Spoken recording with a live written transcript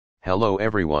Hello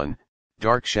everyone,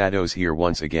 Dark Shadows here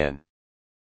once again.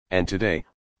 And today,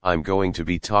 I'm going to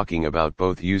be talking about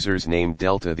both users named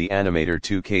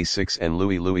DeltaTheAnimator2K6 and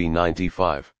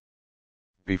louielouie95.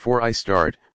 Before I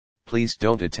start, please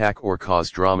don't attack or cause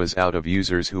dramas out of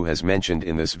users who has mentioned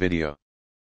in this video.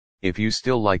 If you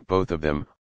still like both of them,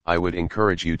 I would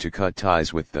encourage you to cut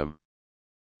ties with them.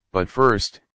 But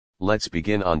first, let's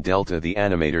begin on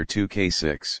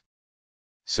DeltaTheAnimator2K6.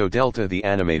 So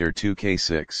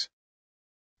DeltaTheAnimator2K6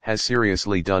 has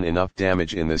seriously done enough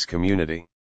damage in this community.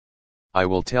 I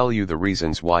will tell you the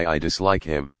reasons why I dislike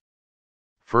him.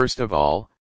 First of all,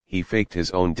 he faked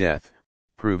his own death,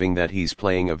 proving that he's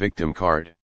playing a victim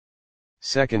card.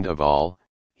 Second of all,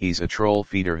 he's a troll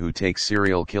feeder who takes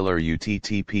serial killer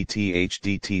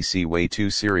UTTPTHDTC way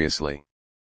too seriously.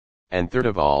 And third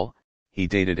of all, he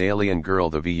dated alien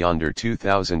girl the V Yonder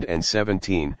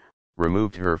 2017,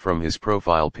 removed her from his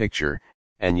profile picture,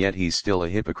 and yet he's still a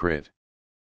hypocrite.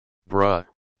 Bruh,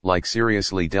 like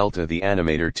seriously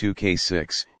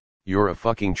DeltaTheAnimator2K6, you're a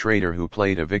fucking traitor who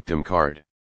played a victim card.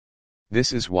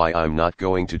 This is why I'm not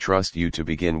going to trust you to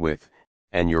begin with,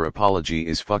 and your apology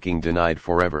is fucking denied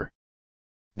forever.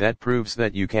 That proves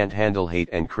that you can't handle hate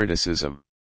and criticism.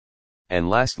 And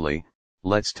lastly,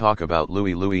 let's talk about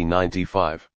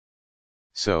louielouie95.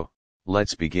 So,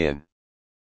 let's begin.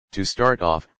 To start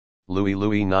off,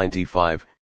 louielouie95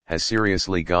 has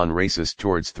seriously gone racist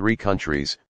towards three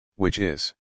countries, which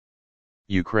is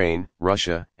Ukraine,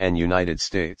 Russia, and United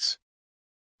States.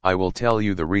 I will tell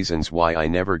you the reasons why I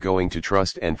never going to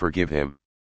trust and forgive him.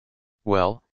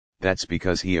 Well, that's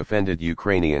because he offended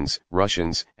Ukrainians,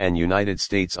 Russians, and United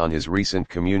States on his recent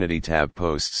community tab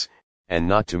posts, and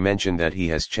not to mention that he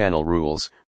has channel rules,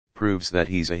 proves that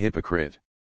he's a hypocrite.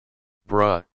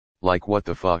 Bruh, like what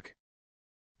the fuck?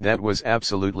 That was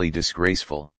absolutely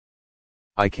disgraceful.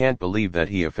 I can't believe that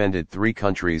he offended three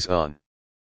countries on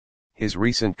his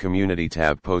recent community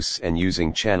tab posts and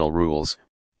using channel rules,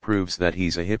 proves that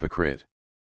he's a hypocrite.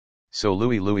 So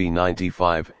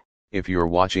louielouie95, if you're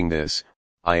watching this,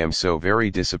 I am so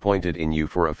very disappointed in you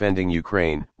for offending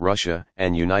Ukraine, Russia,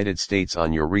 and United States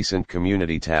on your recent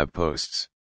community tab posts.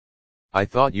 I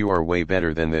thought you are way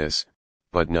better than this,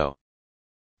 but no.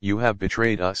 You have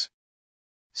betrayed us.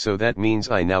 So that means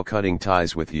I now cutting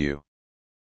ties with you.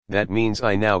 That means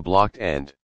I now blocked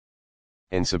and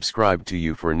unsubscribed to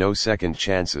you for no second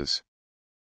chances.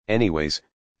 Anyways,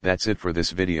 that's it for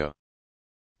this video.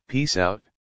 Peace out.